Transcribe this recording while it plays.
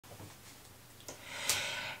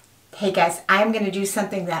Hey guys, I'm going to do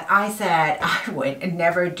something that I said I would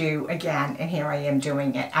never do again, and here I am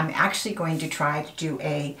doing it. I'm actually going to try to do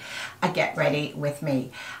a get ready with me.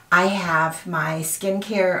 I have my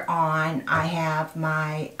skincare on, I have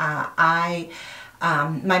my my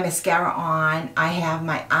mascara on, I have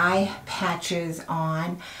my eye patches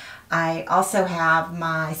on, I also have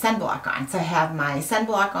my sunblock on. So I have my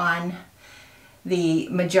sunblock on the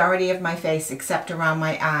majority of my face except around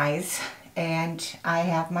my eyes, and I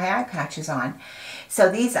have my eye patches on. So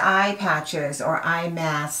these eye patches or eye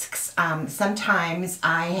masks, sometimes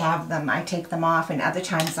I have them, I take them off, and other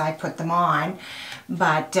times I put them on,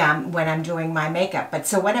 but when I'm doing my makeup. But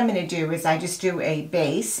so what I'm going to do is I just do a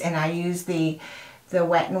base, and I use the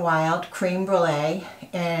Wet n Wild Cream Brulee,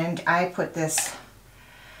 and I put this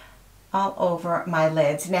all over my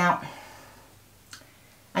lids. Now,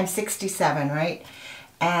 I'm 67, right?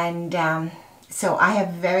 And so I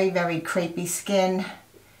have very, very crepey skin.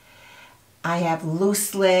 I have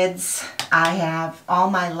loose lids. I have, all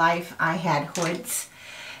my life, I had hoods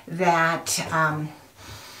that,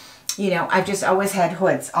 you know, I've just always had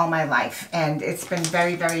hoods all my life, and it's been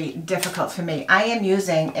very, very difficult for me. I am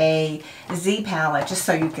using a Z palette, just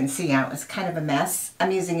so you can see how it's kind of a mess.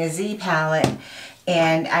 I'm using a Z palette,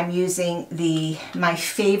 and I'm using my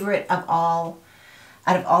favorite of all,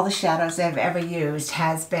 out of all the shadows I've ever used,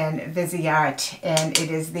 has been Viseart, and it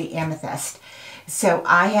is the Amethyst. So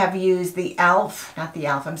I have used the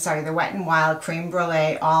the Wet n Wild Cream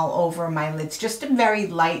Brulee all over my lids, just a very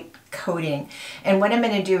light coating. And what I'm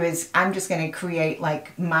going to do is I'm just going to create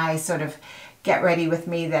like my sort of get ready with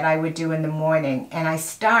me that I would do in the morning. And I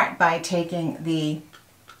start by taking the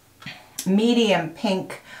medium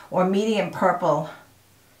pink or medium purple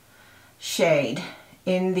shade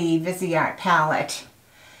in the Viseart palette,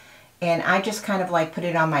 and I just kind of like put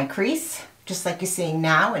it on my crease, just like you're seeing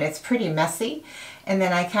now, and it's pretty messy. And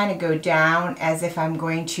then I kind of go down as if I'm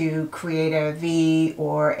going to create a V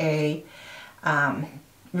or a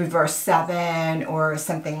reverse 7 or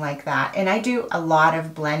something like that. And I do a lot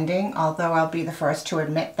of blending, although I'll be the first to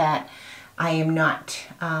admit that I am not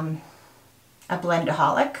a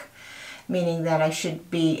blendaholic, meaning that I should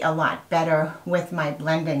be a lot better with my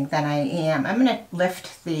blending than I am. I'm going to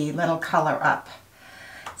lift the little color up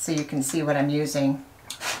so you can see what I'm using.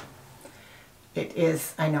 It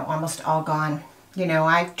is, I know, almost all gone. You know,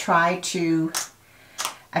 I've tried to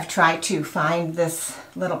find this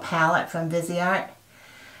little palette from Viseart.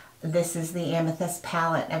 This is the Amethyst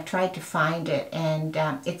palette. I've tried to find it, and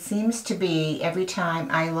it seems to be, every time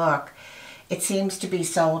I look, it seems to be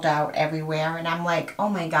sold out everywhere, and I'm like, oh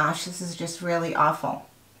my gosh, this is just really awful.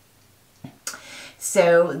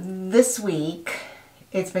 So this week,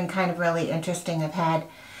 it's been kind of really interesting.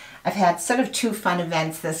 I've had sort of 2 fun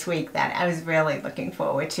events this week that I was really looking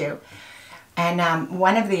forward to. And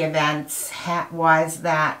one of the events was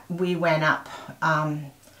that we went up,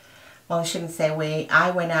 well, I shouldn't say we,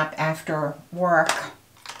 I went up after work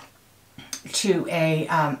to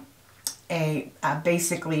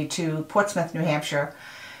basically to Portsmouth, New Hampshire,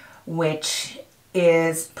 which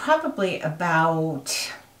is probably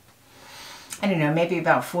about, I don't know, maybe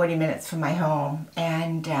about 40 minutes from my home.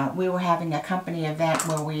 And we were having a company event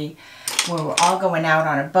where we were all going out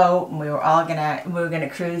on a boat, and we were gonna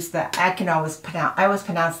cruise the, I always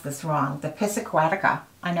pronounce this wrong, the Piscataqua,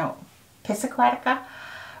 Piscataqua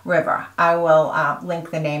River. I will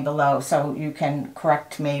link the name below so you can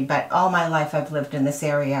correct me, but all my life I've lived in this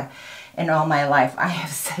area, and all my life I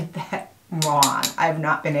have said that wrong. I've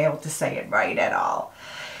not been able to say it right at all.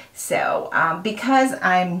 So because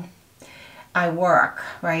I work,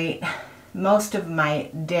 right, most of my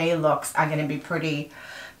day looks are going to be pretty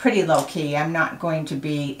low key. I'm not going to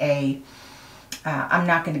be I'm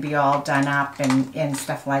not going to be all done up and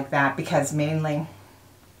stuff like that, because mainly,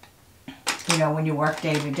 you know, when you work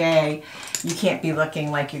day to day, you can't be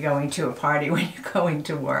looking like you're going to a party when you're going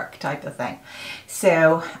to work, type of thing.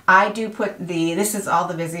 So I do put this is all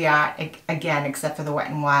the Viseart, again, except for the Wet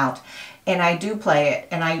n Wild. And I do play it,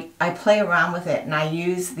 and I play around with it, and I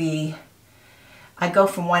use I go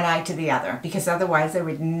from one eye to the other, because otherwise I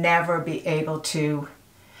would never be able to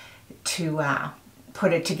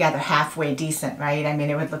put it together halfway decent, right? I mean,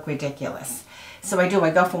 it would look ridiculous. So I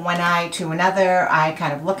go from one eye to another. I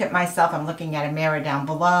kind of look at myself. I'm looking at a mirror down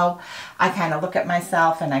below. I kind of look at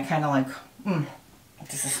myself, and I kind of like,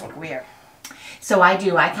 does this look weird? So I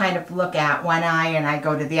kind of look at one eye and I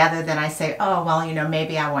go to the other. Then I say, oh, well, you know,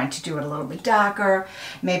 maybe I want to do it a little bit darker.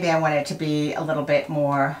 Maybe I want it to be a little bit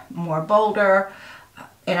more bolder.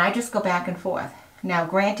 And I just go back and forth. Now,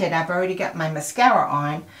 granted, I've already got my mascara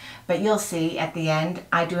on, but you'll see at the end,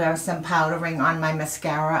 I do have some powdering on my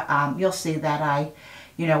mascara. You'll see that I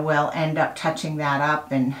you know, will end up touching that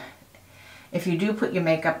up. And if you do put your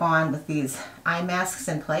makeup on with these eye masks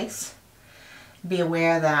in place, be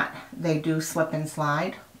aware that they do slip and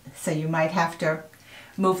slide, so you might have to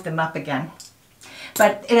move them up again.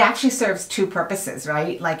 But it actually serves two purposes,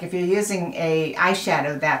 right? Like if you're using a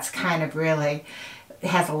eyeshadow that's kind of really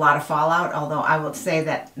has a lot of fallout, although I will say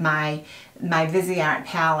that my Viseart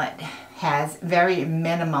palette has very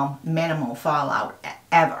minimal fallout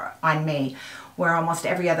ever on me, where almost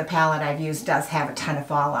every other palette I've used does have a ton of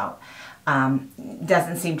fallout.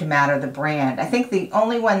 Doesn't seem to matter the brand. I think the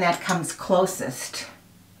only one that comes closest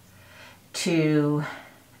to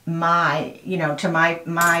my, you know, to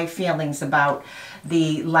my feelings about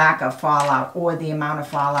the lack of fallout or the amount of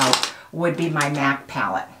fallout would be my MAC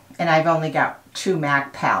palette. And I've only got 2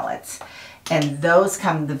 MAC palettes, and those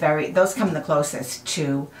come the closest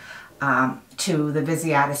to the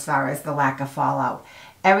Viseart as far as the lack of fallout.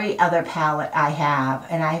 Every other palette I have,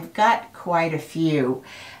 and I've got quite a few,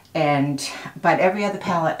 but every other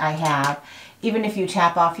palette I have, even if you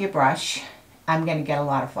tap off your brush, I'm going to get a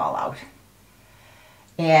lot of fallout.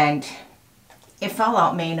 And if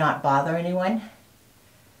fallout may not bother anyone,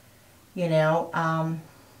 you know,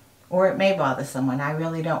 or it may bother someone, I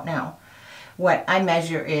really don't know. What I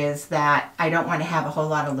measure is that I don't want to have a whole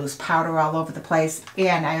lot of loose powder all over the place,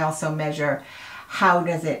 and I also measure how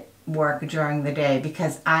does it work during the day,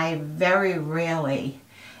 because I very rarely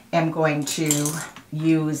am going to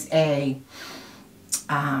use any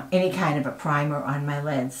kind of a primer on my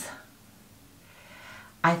lids.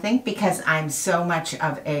 I think because I'm so much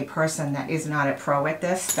of a person that is not a pro at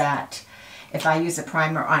this, that if I use a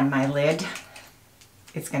primer on my lid,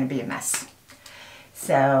 it's going to be a mess.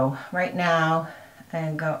 So right now, I'm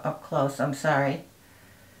going to go up close, I'm sorry,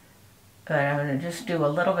 but I'm going to just do a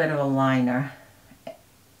little bit of a liner.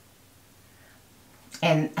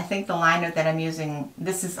 And I think the liner that I'm using,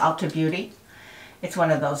 this is Ulta Beauty. It's one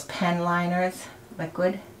of those pen liners,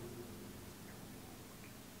 liquid.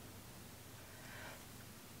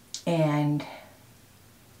 And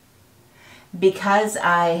because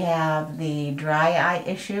I have the dry eye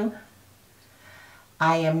issue,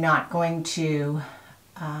 I am not going to,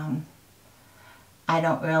 I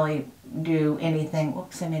don't really do anything.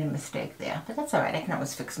 Whoops, I made a mistake there, but that's all right. I can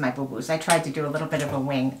always fix my boo-boos. I tried to do a little bit of a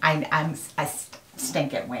wing. I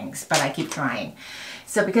stink at wings, but I keep trying.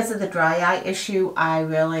 So because of the dry eye issue, I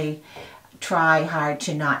really try hard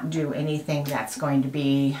to not do anything that's going to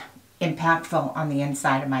be impactful on the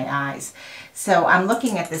inside of my eyes. So I'm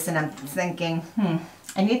looking at this and I'm thinking,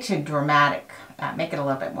 I need to make it a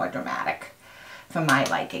little bit more dramatic for my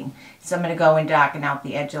liking. So I'm going to go and darken out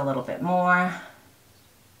the edge a little bit more.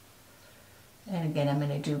 And again, I'm going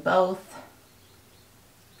to do both.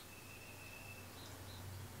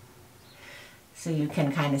 So you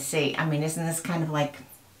can kind of see. I mean, isn't this kind of like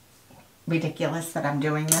ridiculous that I'm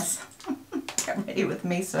doing this? Get ready with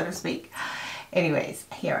me, so to speak. Anyways,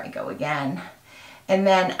 here I go again. And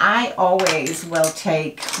then I always will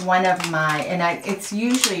take one of my, and it's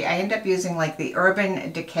usually, I end up using like the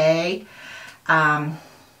Urban Decay. And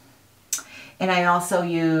I also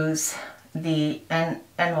use the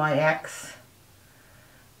NYX.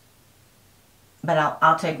 But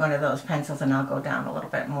I'll take one of those pencils and I'll go down a little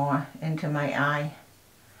bit more into my eye.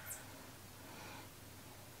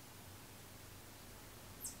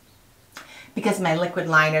 Because my liquid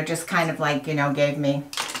liner just kind of like, you know, gave me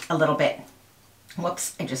a little bit.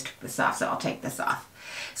 Whoops, I just took this off, so I'll take this off.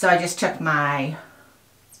 So I just took my,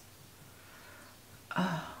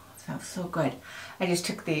 oh, that was so good. I just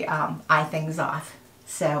took the eye things off.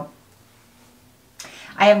 So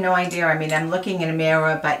I have no idea. I mean, I'm looking in a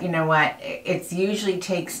mirror, but you know what? It usually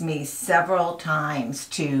takes me several times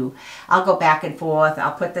to, I'll go back and forth,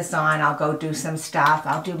 I'll put this on, I'll go do some stuff,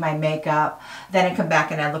 I'll do my makeup, then I come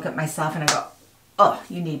back and I look at myself and I go, oh,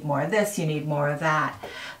 you need more of this, you need more of that.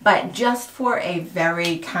 But just for a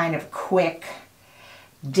very kind of quick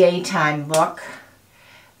daytime look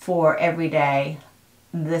for every day,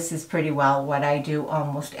 this is pretty well what I do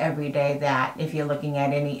almost every day. That if you're looking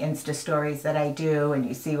at any Insta stories that I do and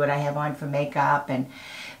you see what I have on for makeup, and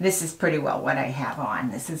this is pretty well what I have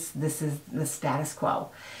on. This is the status quo.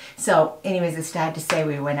 So anyways, it's sad to say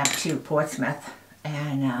we went up to Portsmouth,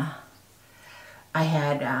 and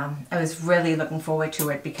I was really looking forward to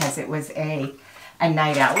it because it was a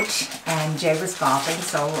night out and Jay was golfing,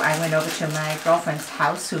 so I went over to my girlfriend's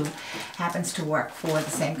house, who happens to work for the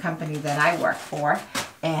same company that I work for,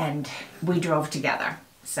 and we drove together.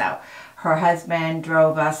 So her husband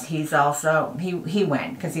drove us. He's also, he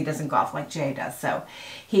went because he doesn't golf like Jay does, so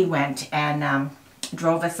he went and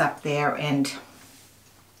drove us up there, and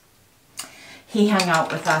he hung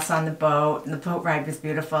out with us on the boat, and the boat ride was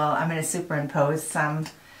beautiful. I'm going to superimpose some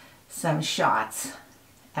shots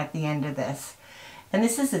at the end of this. And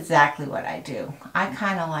this is exactly what I do. I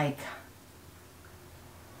kind of like,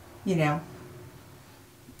 you know,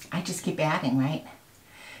 I just keep adding, right?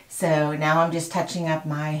 So now I'm just touching up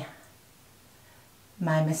my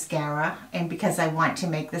mascara, and because I want to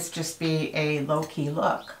make this just be a low-key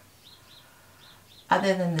look.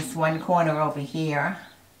 Other than this one corner over here,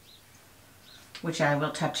 which I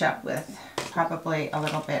will touch up with probably a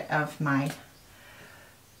little bit of my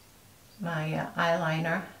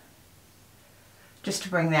eyeliner, just to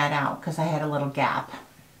bring that out, because I had a little gap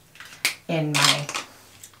in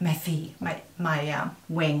my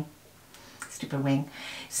wing, stupid wing.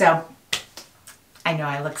 So I know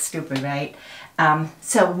I look stupid, right?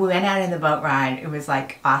 So we went out in the boat ride. It was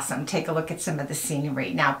like awesome. Take a look at some of the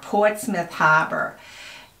scenery. Now, Portsmouth Harbor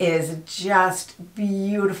is just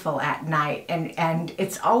beautiful at night, and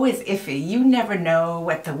it's always iffy. You never know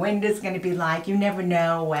what the wind is going to be like. You never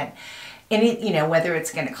know what whether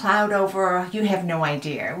it's going to cloud over. You have no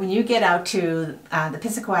idea. When you get out to the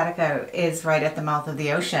Piscataqua is right at the mouth of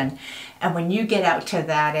the ocean, and when you get out to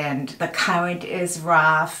that end, the current is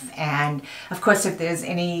rough, and of course if there's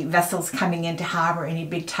any vessels coming into harbor, any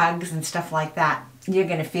big tugs and stuff like that, you're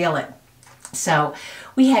going to feel it. So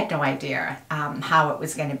we had no idea how it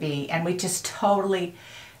was going to be, and we just totally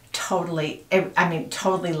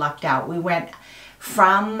lucked out. We went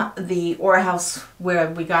from the Orehouse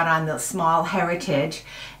where we got on the small Heritage,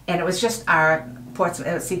 and it was just our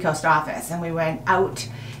Portsmouth Seacoast office, and we went out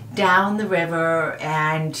down the river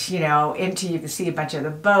and into, you could see a bunch of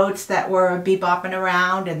the boats that were bebopping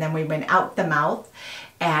around, and then we went out the mouth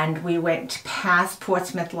and we went past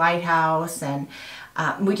Portsmouth Lighthouse, and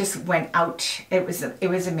we just went out. It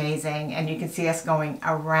was amazing, and you can see us going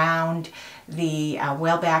around the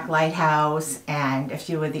Whaleback Lighthouse and a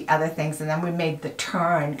few of the other things, and then we made the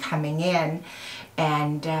turn coming in.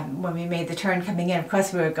 And when we made the turn coming in, of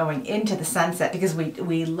course we were going into the sunset, because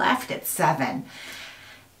we left at 7.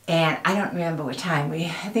 And I don't remember what time. I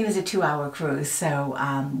think it was a 2-hour cruise. So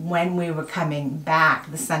when we were coming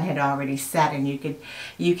back, the sun had already set, and you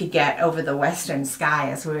could get over the western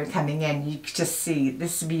sky as we were coming in. You could just see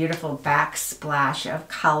this beautiful backsplash of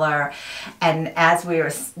color. And as we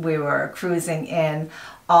were cruising in,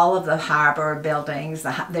 all of the harbor buildings,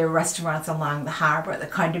 the restaurants along the harbor, the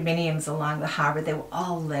condominiums along the harbor, they were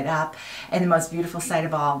all lit up. And the most beautiful sight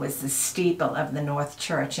of all was the steeple of the North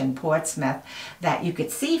Church in Portsmouth that you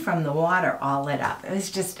could see from the water, all lit up. It was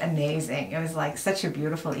just amazing. It was like such a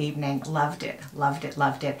beautiful evening. Loved it, loved it,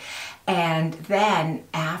 loved it. And then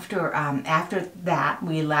after that,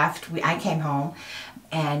 we left. I came home.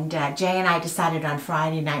 And Jay and I decided on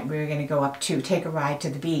Friday night we were going to go up to take a ride to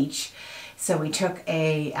the beach. So we took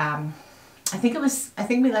I think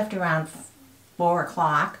we left around 4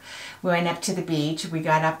 o'clock. We went up to the beach. We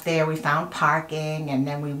got up there. We found parking, and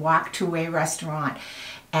then we walked to a restaurant.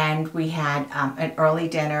 And we had an early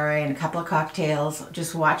dinner and a couple of cocktails,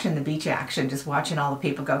 just watching the beach action, just watching all the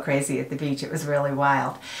people go crazy at the beach. It was really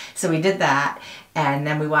wild. So we did that, and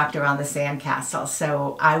then we walked around the sandcastles.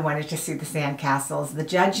 So I wanted to see the sandcastles. The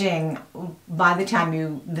judging, by the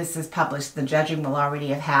time this is published, the judging will already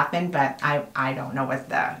have happened, but I don't know what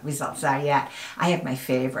the results are yet. I have my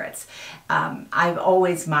favorites. I've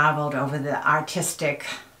always marveled over the artistic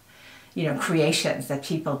creations that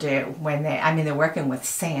people do when they're working with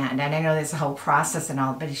sand. And I know there's a whole process and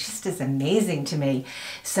all, but it just is amazing to me.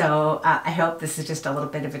 So I hope this is just a little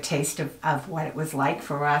bit of a taste of what it was like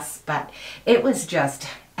for us. But it was just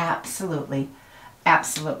absolutely,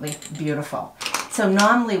 absolutely beautiful. So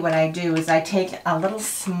normally what I do is I take a little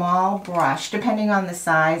small brush, depending on the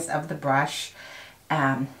size of the brush,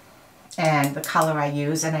 and the color I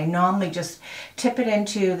use, and I normally just tip it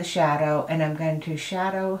into the shadow, and I'm going to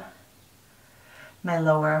shadow my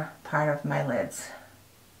lower part of my lids.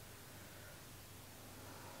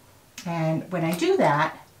 And when I do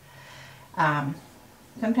that,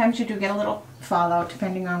 sometimes you do get a little fallout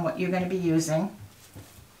depending on what you're going to be using.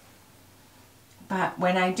 But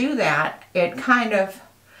when I do that, it kind of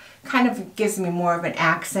gives me more of an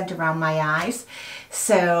accent around my eyes.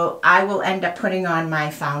 So I will end up putting on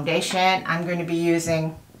my foundation. I'm going to be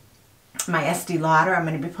using my Estee Lauder. I'm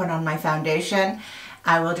going to be putting on my foundation.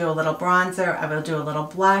 I will do a little bronzer, I will do a little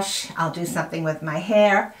blush, I'll do something with my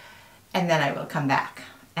hair, and then I will come back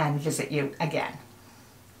and visit you again.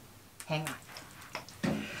 Hang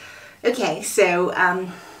on. Okay, so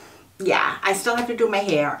yeah, I still have to do my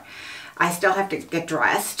hair. I still have to get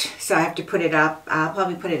dressed, so I have to put it up. I'll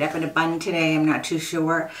probably put it up in a bun today. I'm not too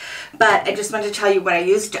sure. But I just wanted to tell you what I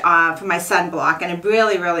used for my sunblock, and I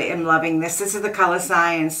really, really am loving this. This is the Color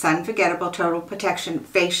Science Sun Forgettable Total Protection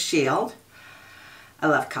Face Shield. I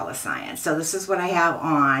love Color Science. So this is what I have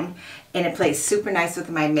on, and it plays super nice with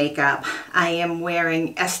my makeup. I am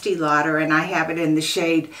wearing Estee Lauder, and I have it in the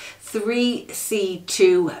shade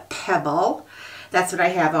 3C2 Pebble. That's what I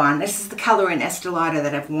have on. This is the color in Estee Lauder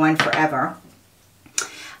that I've worn forever.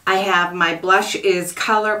 I have my blush is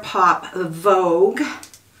ColourPop Vogue.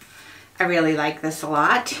 I really like this a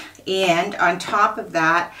lot. And on top of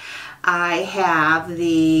that, I have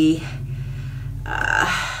the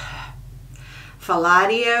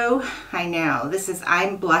Falladio. I know, this is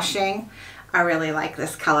I'm Blushing. I really like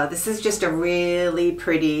this color. This is just a really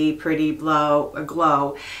pretty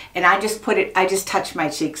glow. And I just touch my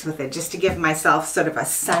cheeks with it just to give myself sort of a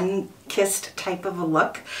sun-kissed type of a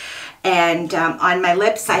look. And on my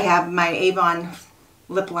lips, I have my Avon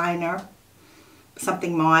lip liner,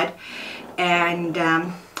 something Maud. And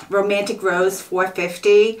Romantic Rose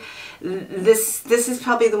 450. This is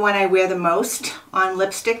probably the one I wear the most on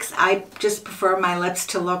lipsticks. I just prefer my lips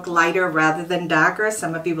to look lighter rather than darker.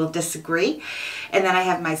 Some of you will disagree. And then I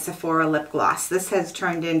have my Sephora lip gloss. This has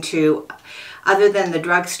turned into, other than the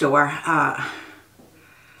drugstore, I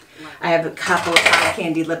have a couple of eye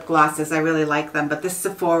candy lip glosses. I really like them. But this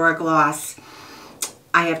Sephora gloss,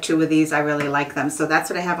 I have 2 of these. I really like them. So that's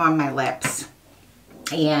what I have on my lips.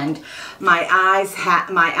 And my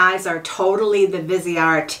eyes are totally the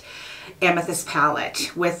Viseart Amethyst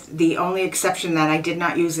palette, with the only exception that I did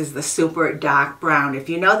not use is the super dark brown. If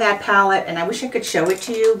you know that palette, and I wish I could show it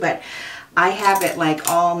to you, but I have it like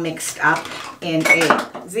all mixed up in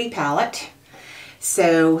a Z palette.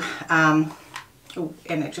 So, and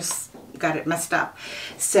it just got it messed up.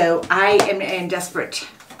 So I am in desperate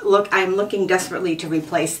I'm looking desperately to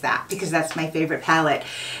replace that because that's my favorite palette,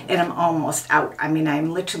 and I'm almost out. I mean,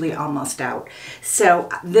 I'm literally almost out. So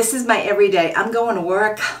this is my everyday, I'm going to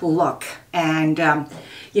work look. And,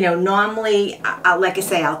 you know, normally, like I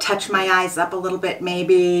say, I'll touch my eyes up a little bit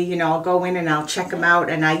maybe. You know, I'll go in and I'll check them out,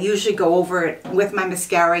 and I usually go over it with my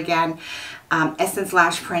mascara again. Essence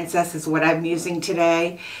Lash Princess is what I'm using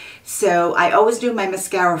today. So I always do my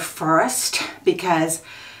mascara first because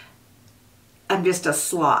I'm just a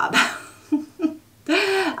slob.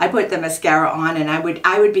 I put the mascara on, and I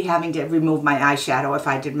would be having to remove my eyeshadow if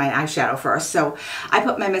I did my eyeshadow first. So I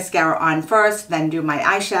put my mascara on first, then do my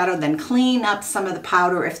eyeshadow, then clean up some of the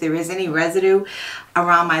powder if there is any residue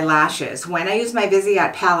around my lashes. When I use my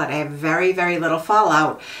Viseart palette, I have very, very little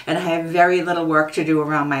fallout, and I have very little work to do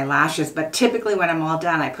around my lashes. But typically when I'm all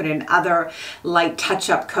done, I put another light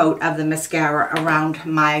touch-up coat of the mascara around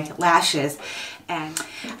my lashes. And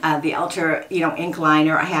the Ultra, you know, ink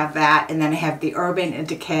liner, I have that, and then I have the Urban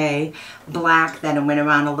Decay black that I went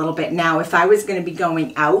around a little bit. Now, if I was going to be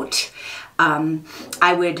going out,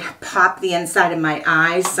 I would pop the inside of my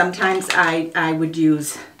eyes. Sometimes I would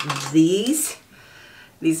use these.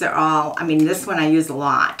 These are all, I mean, this one I use a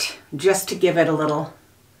lot, just to give it a little,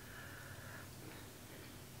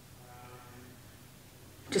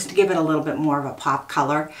 bit more of a pop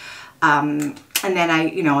color. And then I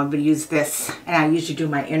would use this, and I usually do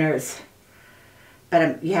my inners.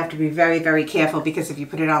 But you have to be very, very careful, because if you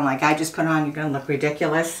put it on like I just put on, you're going to look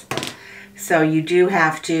ridiculous. So you do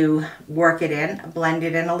have to work it in, blend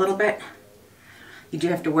it in a little bit. You do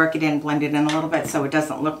have to work it in, blend it in a little bit, so it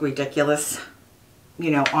doesn't look ridiculous, you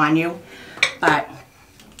know, on you. But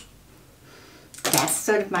that's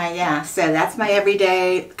sort of my, yeah, so that's my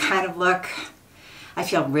everyday kind of look. I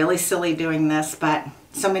feel really silly doing this, but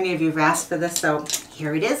so many of you have asked for this, so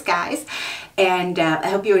here it is, guys. And I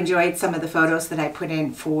hope you enjoyed some of the photos that I put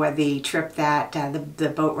in for the trip, that the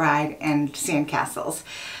boat ride and sandcastles.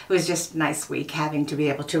 It was just a nice week having to be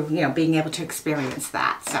able to, you know, being able to experience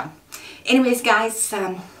that. So anyways, guys,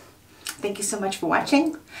 thank you so much for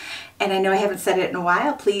watching. And I know I haven't said it in a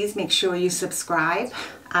while. Please make sure you subscribe.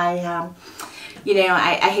 You know,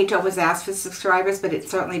 I hate to always ask for subscribers, but it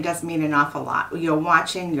certainly does mean an awful lot. You're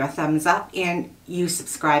watching, your thumbs up, and you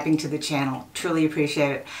subscribing to the channel. Truly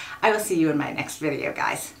appreciate it. I will see you in my next video,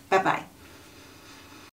 guys. Bye-bye.